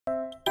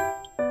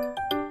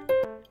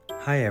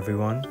Hi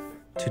everyone.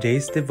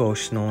 Today's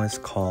devotional is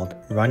called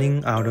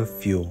Running Out of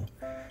Fuel.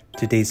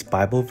 Today's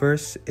Bible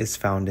verse is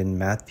found in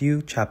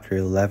Matthew chapter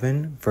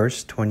 11,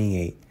 verse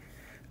 28.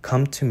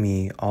 Come to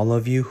me, all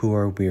of you who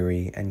are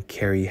weary and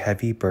carry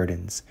heavy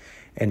burdens,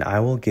 and I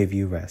will give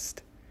you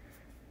rest.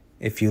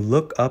 If you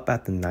look up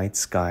at the night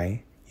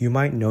sky, you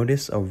might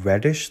notice a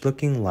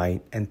reddish-looking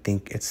light and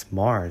think it's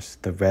Mars,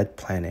 the red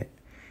planet.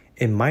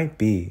 It might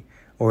be,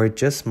 or it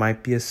just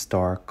might be a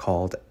star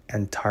called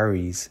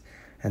Antares.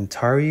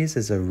 Antares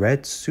is a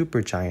red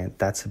supergiant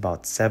that's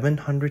about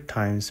 700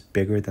 times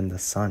bigger than the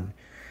sun.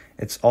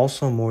 It's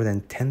also more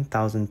than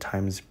 10,000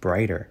 times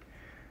brighter.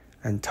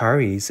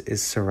 Antares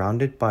is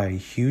surrounded by a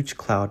huge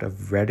cloud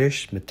of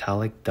reddish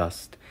metallic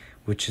dust,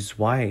 which is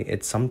why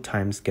it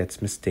sometimes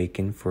gets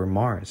mistaken for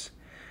Mars.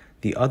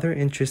 The other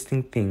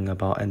interesting thing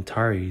about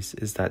Antares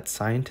is that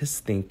scientists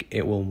think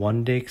it will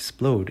one day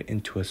explode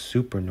into a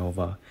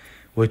supernova,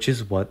 which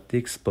is what the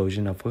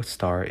explosion of a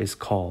star is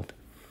called.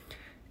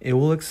 It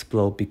will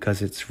explode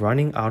because it's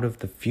running out of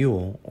the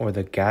fuel or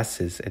the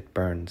gases it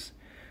burns.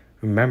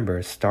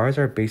 Remember, stars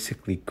are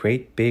basically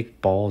great big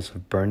balls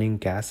of burning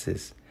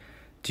gases.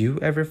 Do you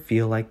ever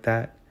feel like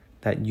that?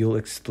 That you'll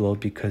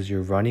explode because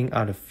you're running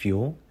out of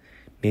fuel?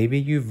 Maybe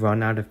you've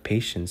run out of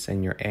patience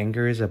and your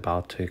anger is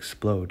about to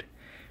explode.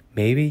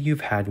 Maybe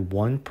you've had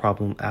one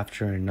problem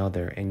after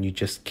another and you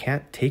just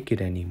can't take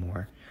it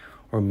anymore.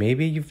 Or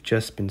maybe you've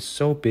just been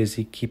so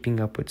busy keeping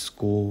up with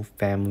school,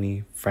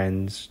 family,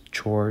 friends,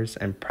 chores,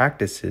 and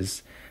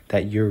practices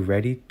that you're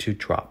ready to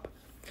drop.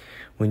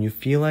 When you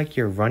feel like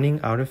you're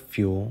running out of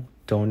fuel,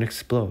 don't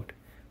explode.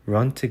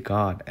 Run to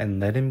God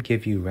and let Him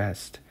give you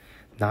rest.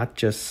 Not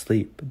just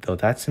sleep, though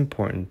that's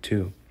important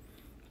too.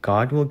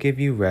 God will give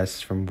you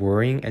rest from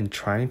worrying and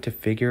trying to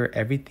figure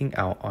everything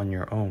out on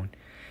your own.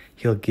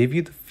 He'll give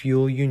you the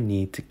fuel you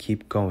need to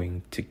keep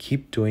going, to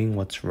keep doing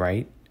what's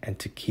right, and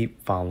to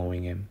keep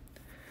following Him.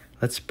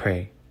 Let's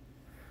pray.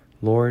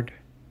 Lord,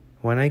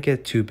 when I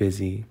get too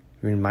busy,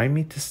 remind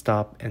me to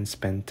stop and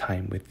spend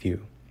time with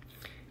you.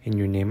 In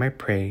your name I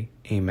pray,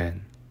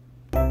 Amen.